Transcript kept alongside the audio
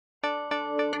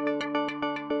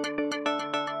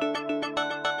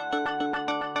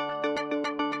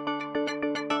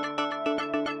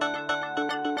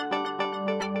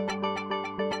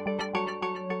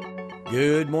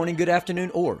Good morning, good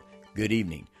afternoon, or good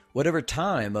evening. Whatever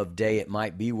time of day it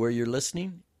might be where you're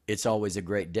listening, it's always a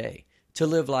great day to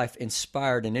live life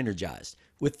inspired and energized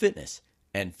with fitness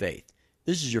and faith.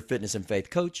 This is your fitness and faith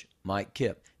coach, Mike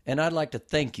Kipp, and I'd like to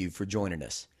thank you for joining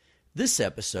us. This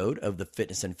episode of the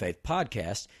Fitness and Faith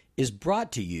podcast is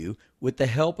brought to you with the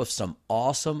help of some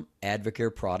awesome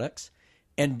Advocare products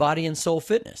and Body and Soul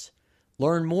Fitness.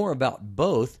 Learn more about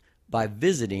both by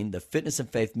visiting the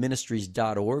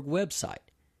fitnessandfaithministries.org website.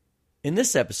 In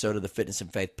this episode of the Fitness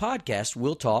and Faith podcast,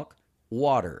 we'll talk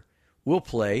water. We'll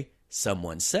play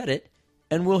Someone Said It,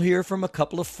 and we'll hear from a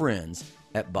couple of friends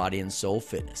at Body and Soul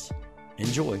Fitness.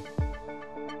 Enjoy.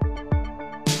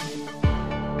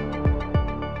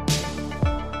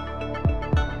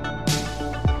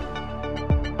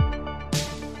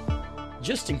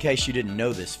 Just in case you didn't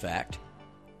know this fact,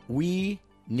 we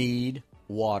need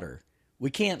water. We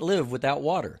can't live without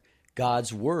water.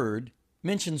 God's Word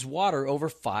mentions water over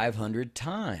 500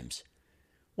 times.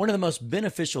 One of the most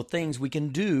beneficial things we can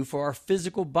do for our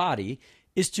physical body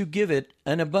is to give it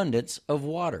an abundance of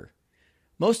water.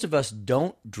 Most of us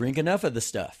don't drink enough of the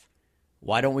stuff.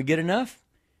 Why don't we get enough?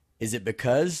 Is it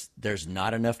because there's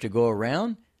not enough to go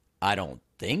around? I don't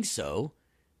think so.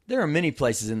 There are many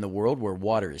places in the world where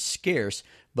water is scarce,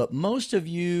 but most of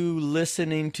you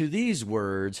listening to these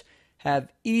words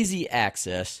have easy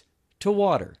access to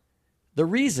water. The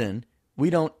reason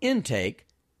we don't intake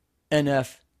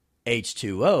enough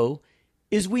H2O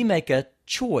is we make a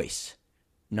choice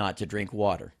not to drink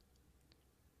water.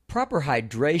 Proper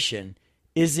hydration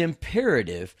is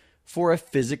imperative for a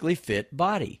physically fit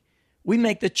body. We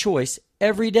make the choice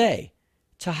every day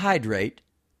to hydrate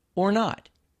or not.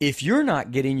 If you're not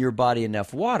getting your body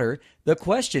enough water, the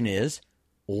question is,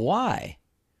 why?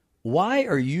 Why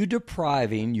are you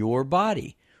depriving your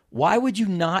body? Why would you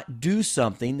not do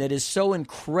something that is so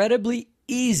incredibly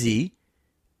easy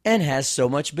and has so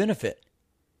much benefit?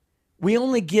 We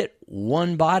only get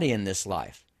one body in this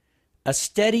life. A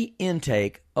steady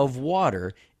intake of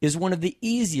water is one of the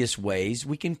easiest ways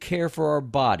we can care for our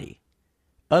body,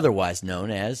 otherwise known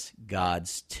as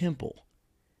God's temple.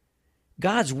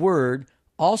 God's Word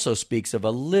also speaks of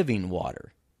a living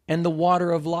water and the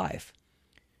water of life.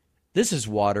 This is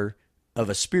water of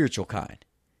a spiritual kind,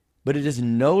 but it is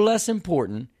no less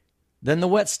important than the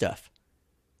wet stuff.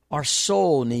 Our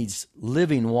soul needs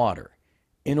living water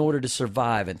in order to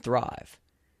survive and thrive.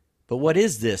 But what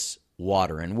is this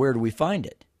water and where do we find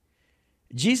it?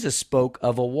 Jesus spoke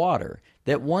of a water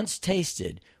that once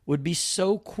tasted would be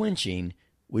so quenching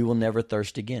we will never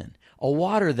thirst again. A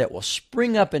water that will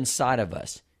spring up inside of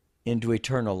us into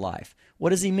eternal life. What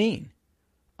does he mean?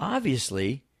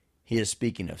 Obviously, he is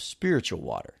speaking of spiritual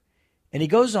water. And he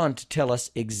goes on to tell us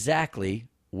exactly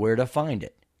where to find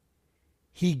it.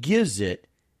 He gives it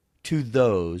to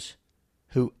those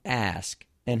who ask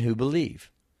and who believe.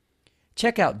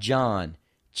 Check out John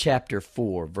chapter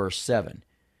 4, verse 7.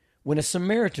 When a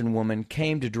Samaritan woman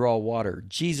came to draw water,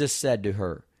 Jesus said to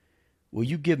her, "Will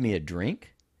you give me a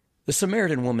drink?" The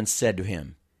Samaritan woman said to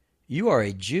him, "You are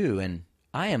a Jew, and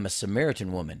I am a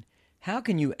Samaritan woman. How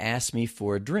can you ask me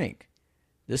for a drink?"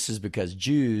 This is because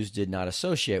Jews did not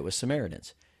associate with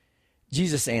Samaritans.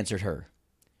 Jesus answered her,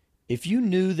 "If you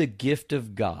knew the gift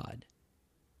of God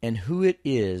and who it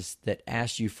is that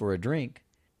asks you for a drink,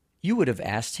 you would have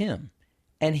asked him,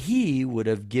 and he would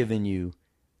have given you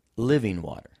living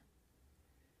water."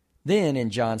 Then in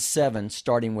John 7,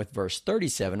 starting with verse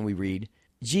 37, we read,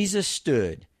 Jesus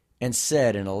stood and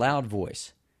said in a loud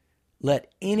voice,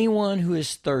 "Let anyone who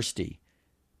is thirsty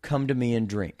come to me and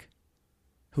drink.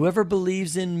 Whoever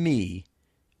believes in me,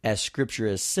 as Scripture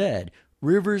has said,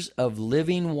 rivers of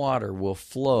living water will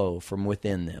flow from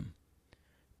within them."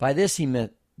 By this he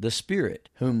meant the Spirit,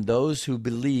 whom those who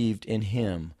believed in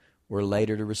him were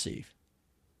later to receive.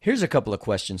 Here's a couple of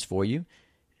questions for you.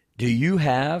 Do you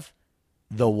have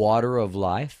the water of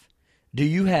life? Do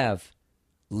you have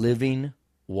living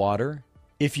water?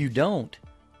 If you don't,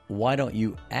 why don't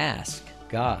you ask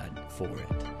God for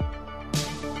it?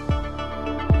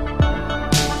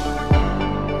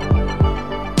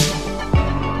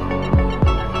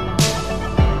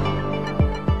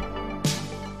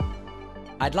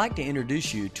 I'd like to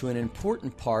introduce you to an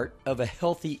important part of a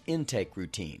healthy intake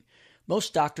routine.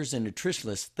 Most doctors and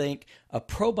nutritionists think a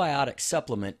probiotic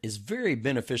supplement is very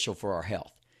beneficial for our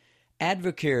health.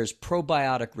 Advocare's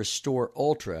Probiotic Restore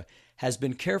Ultra has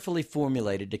been carefully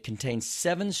formulated to contain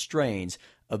 7 strains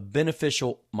of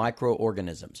beneficial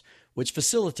microorganisms, which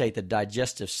facilitate the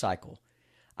digestive cycle.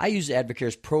 I use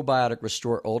Advocare's Probiotic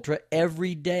Restore Ultra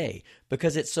every day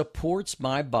because it supports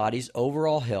my body's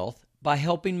overall health by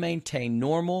helping maintain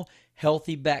normal,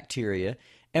 healthy bacteria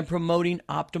and promoting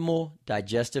optimal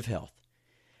digestive health.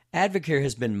 Advocare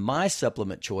has been my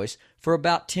supplement choice for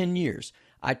about 10 years.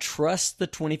 I trust the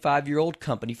 25-year-old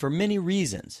company for many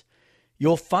reasons.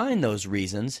 You'll find those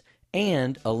reasons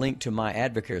and a link to my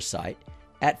Advocare site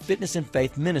at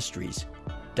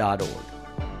fitnessandfaithministries.org.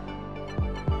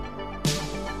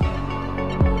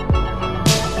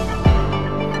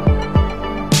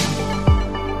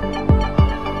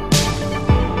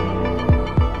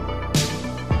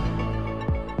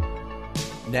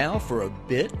 Now for a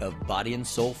bit of Body and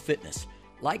Soul Fitness.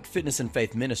 Like Fitness and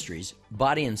Faith Ministries,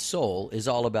 Body and Soul is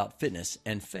all about fitness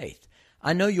and faith.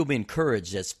 I know you'll be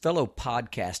encouraged as fellow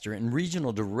podcaster and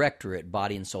regional director at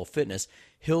Body and Soul Fitness,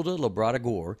 Hilda Labrada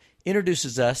Gore,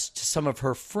 introduces us to some of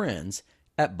her friends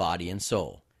at Body and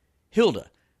Soul.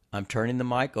 Hilda, I'm turning the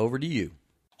mic over to you.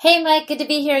 Hey Mike, good to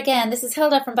be here again. This is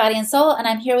Hilda from Body and Soul, and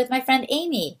I'm here with my friend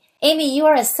Amy. Amy, you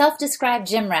are a self-described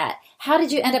gym rat. How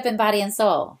did you end up in Body and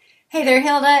Soul? Hey there,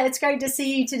 Hilda. It's great to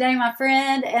see you today, my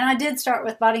friend. And I did start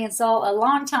with Body and Soul a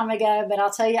long time ago, but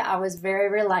I'll tell you, I was very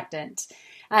reluctant.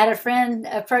 I had a friend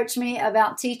approach me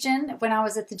about teaching when I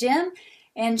was at the gym,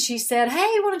 and she said,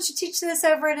 hey, why don't you teach this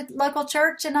over at a local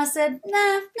church? And I said,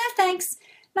 no thanks.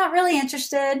 Not really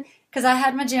interested, because I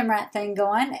had my gym rat thing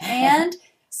going. And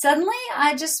suddenly,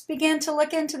 I just began to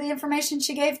look into the information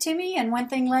she gave to me, and one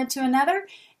thing led to another,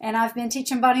 and I've been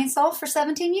teaching Body and Soul for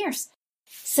 17 years.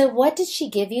 So what did she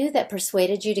give you that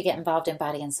persuaded you to get involved in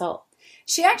Body and Soul?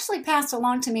 She actually passed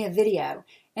along to me a video.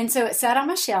 And so it sat on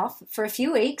my shelf for a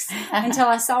few weeks until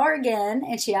I saw her again,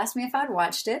 and she asked me if I'd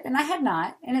watched it, and I had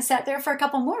not. And it sat there for a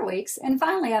couple more weeks, and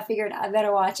finally I figured I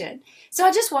better watch it. So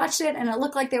I just watched it, and it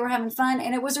looked like they were having fun,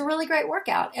 and it was a really great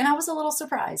workout, and I was a little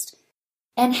surprised.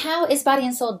 And how is Body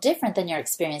and Soul different than your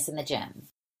experience in the gym?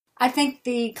 I think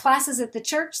the classes at the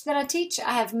church that I teach,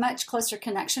 I have much closer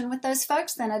connection with those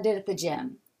folks than I did at the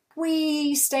gym.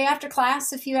 We stay after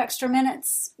class a few extra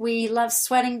minutes. We love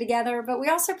sweating together, but we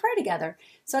also pray together.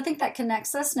 So I think that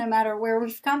connects us no matter where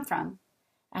we've come from.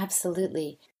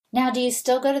 Absolutely. Now, do you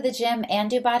still go to the gym and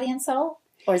do Body and Soul?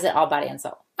 Or is it all Body and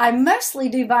Soul? I mostly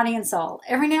do Body and Soul.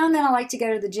 Every now and then I like to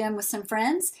go to the gym with some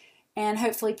friends and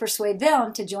hopefully persuade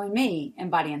them to join me in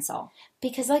Body and Soul.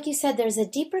 Because like you said, there's a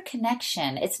deeper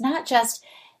connection. It's not just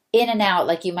in and out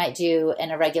like you might do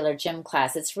in a regular gym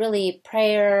class. It's really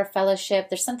prayer, fellowship.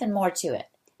 There's something more to it.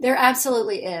 There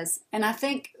absolutely is. And I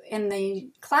think in the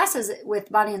classes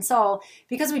with Body and Soul,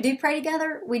 because we do pray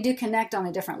together, we do connect on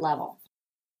a different level.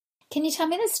 Can you tell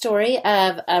me the story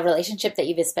of a relationship that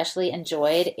you've especially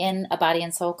enjoyed in a Body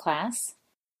and Soul class?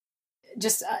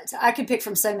 Just, I could pick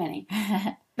from so many.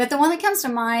 But the one that comes to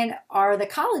mind are the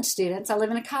college students. I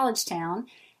live in a college town,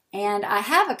 and I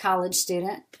have a college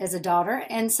student as a daughter.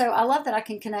 And so I love that I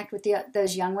can connect with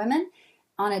those young women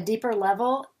on a deeper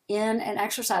level in an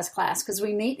exercise class, because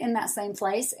we meet in that same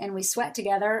place and we sweat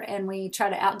together and we try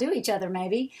to outdo each other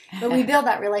maybe, but we build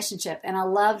that relationship. And I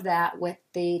love that with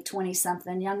the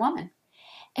 20-something young woman.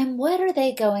 And what are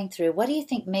they going through? What do you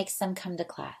think makes them come to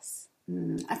class?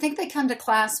 I think they come to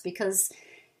class because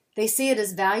they see it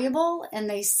as valuable, and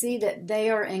they see that they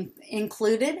are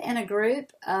included in a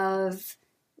group of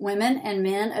women and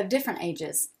men of different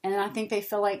ages. And I think they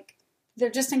feel like they're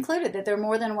just included, that they're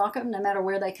more than welcome no matter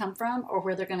where they come from or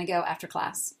where they're going to go after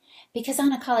class. Because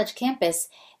on a college campus,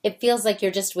 it feels like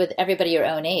you're just with everybody your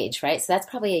own age, right? So that's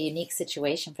probably a unique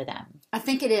situation for them. I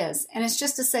think it is. And it's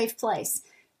just a safe place,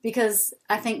 because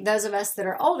I think those of us that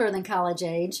are older than college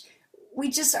age, we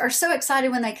just are so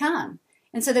excited when they come.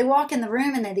 And so they walk in the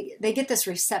room and they get this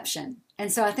reception.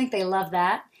 And so I think they love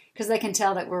that, because they can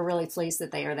tell that we're really pleased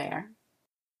that they are there.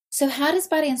 So how does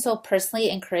Body and Soul personally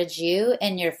encourage you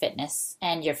in your fitness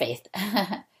and your faith?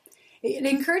 It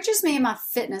encourages me in my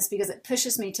fitness because it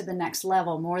pushes me to the next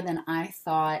level more than I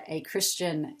thought a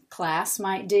Christian class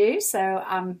might do. So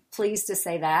I'm pleased to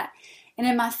say that. And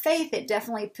in my faith, it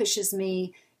definitely pushes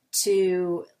me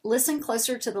to listen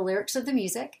closer to the lyrics of the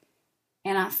music.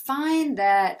 And I find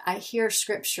that I hear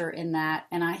scripture in that,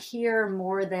 and I hear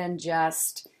more than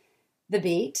just the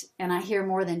beat, and I hear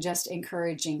more than just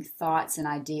encouraging thoughts and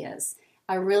ideas.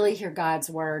 I really hear God's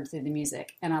word through the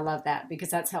music, and I love that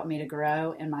because that's helped me to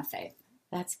grow in my faith.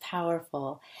 That's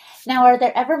powerful. Now, are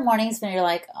there ever mornings when you're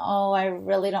like, oh, I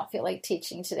really don't feel like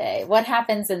teaching today? What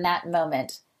happens in that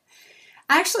moment?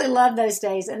 I actually love those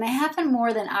days, and they happen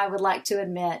more than I would like to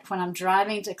admit when I'm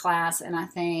driving to class and I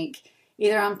think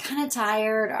either I'm kind of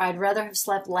tired, or I'd rather have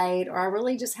slept late, or I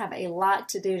really just have a lot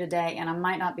to do today and I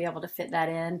might not be able to fit that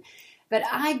in. But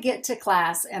I get to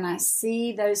class and I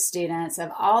see those students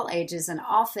of all ages and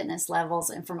all fitness levels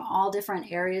and from all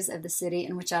different areas of the city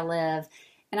in which I live.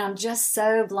 And I'm just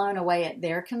so blown away at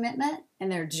their commitment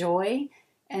and their joy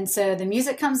And so the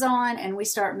music comes on and we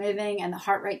start moving and the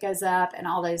heart rate goes up and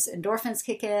all those endorphins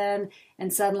kick in.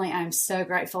 And suddenly I'm so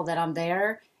grateful that I'm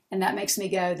there. And that makes me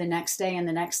go the next day and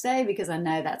the next day because I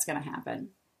know that's going to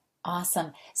happen.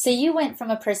 Awesome. So you went from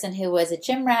a person who was a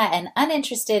gym rat and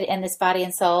uninterested in this Body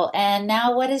and Soul. And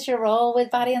now what is your role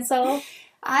with Body and Soul?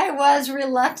 I was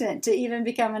reluctant to even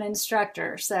become an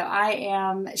instructor. So I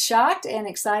am shocked and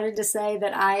excited to say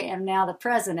that I am now the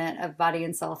president of Body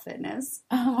and Soul Fitness.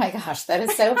 Oh my gosh, that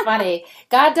is so funny.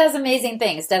 God does amazing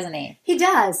things, doesn't he? He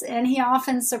does. And he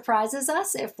often surprises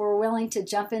us if we're willing to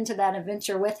jump into that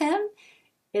adventure with him.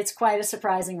 It's quite a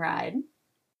surprising ride.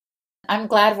 I'm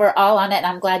glad we're all on it, and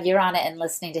I'm glad you're on it and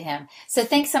listening to him. So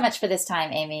thanks so much for this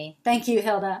time, Amy. Thank you,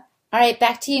 Hilda. All right,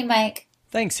 back to you, Mike.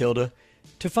 Thanks, Hilda.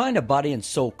 To find a Body and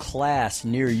Soul class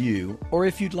near you, or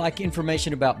if you'd like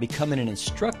information about becoming an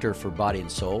instructor for Body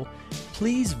and Soul,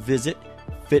 please visit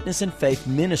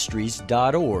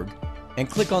fitnessandfaithministries.org and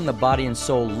click on the Body and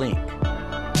Soul link.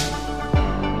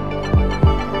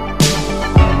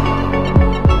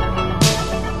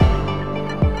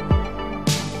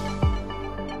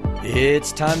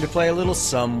 It's time to play a little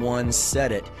Someone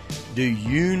Said It. Do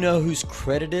you know who's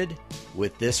credited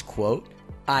with this quote?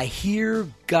 I hear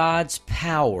God's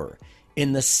power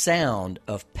in the sound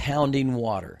of pounding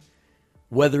water,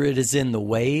 whether it is in the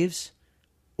waves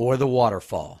or the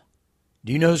waterfall.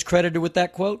 Do you know who's credited with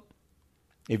that quote?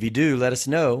 If you do, let us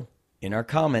know in our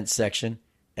comments section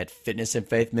at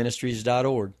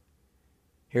fitnessandfaithministries.org.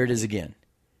 Here it is again.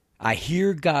 I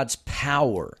hear God's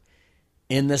power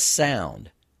in the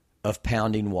sound of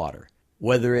pounding water,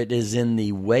 whether it is in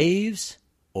the waves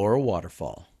or a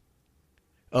waterfall.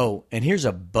 Oh, and here's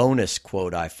a bonus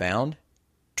quote I found.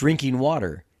 Drinking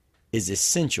water is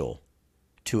essential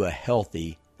to a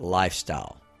healthy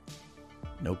lifestyle.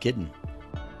 No kidding.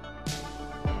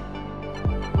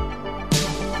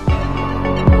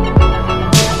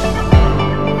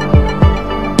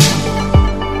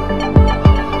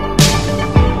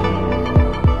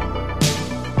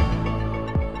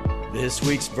 This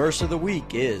week's verse of the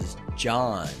week is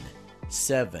John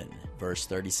 7, verse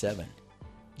 37.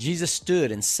 Jesus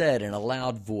stood and said in a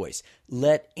loud voice,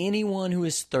 "Let anyone who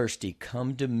is thirsty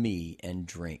come to me and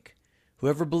drink.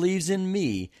 Whoever believes in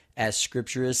me, as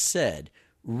Scripture has said,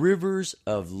 rivers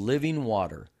of living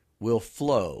water will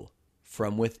flow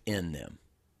from within them."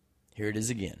 Here it is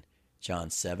again,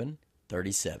 John 7,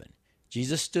 37.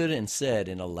 Jesus stood and said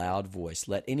in a loud voice,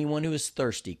 "Let anyone who is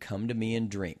thirsty come to me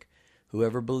and drink.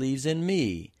 Whoever believes in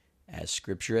me, as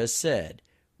Scripture has said,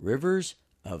 rivers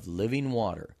of living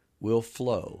water will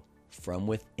flow from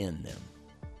within them."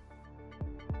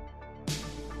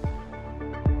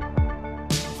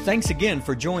 Thanks again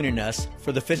for joining us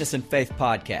for the Fitness and Faith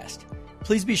Podcast.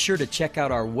 Please be sure to check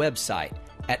out our website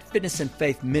at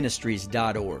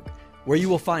fitnessandfaithministries.org, where you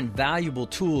will find valuable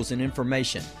tools and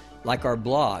information like our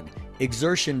blog,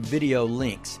 exertion video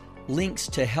links, links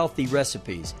to healthy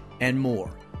recipes, and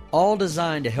more, all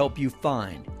designed to help you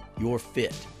find your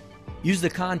fit. Use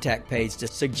the contact page to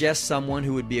suggest someone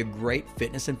who would be a great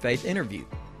Fitness and Faith interview.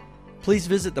 Please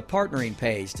visit the partnering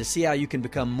page to see how you can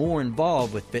become more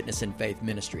involved with Fitness and Faith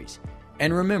Ministries.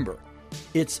 And remember,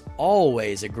 it's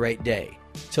always a great day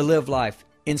to live life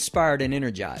inspired and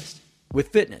energized with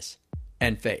fitness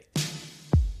and faith.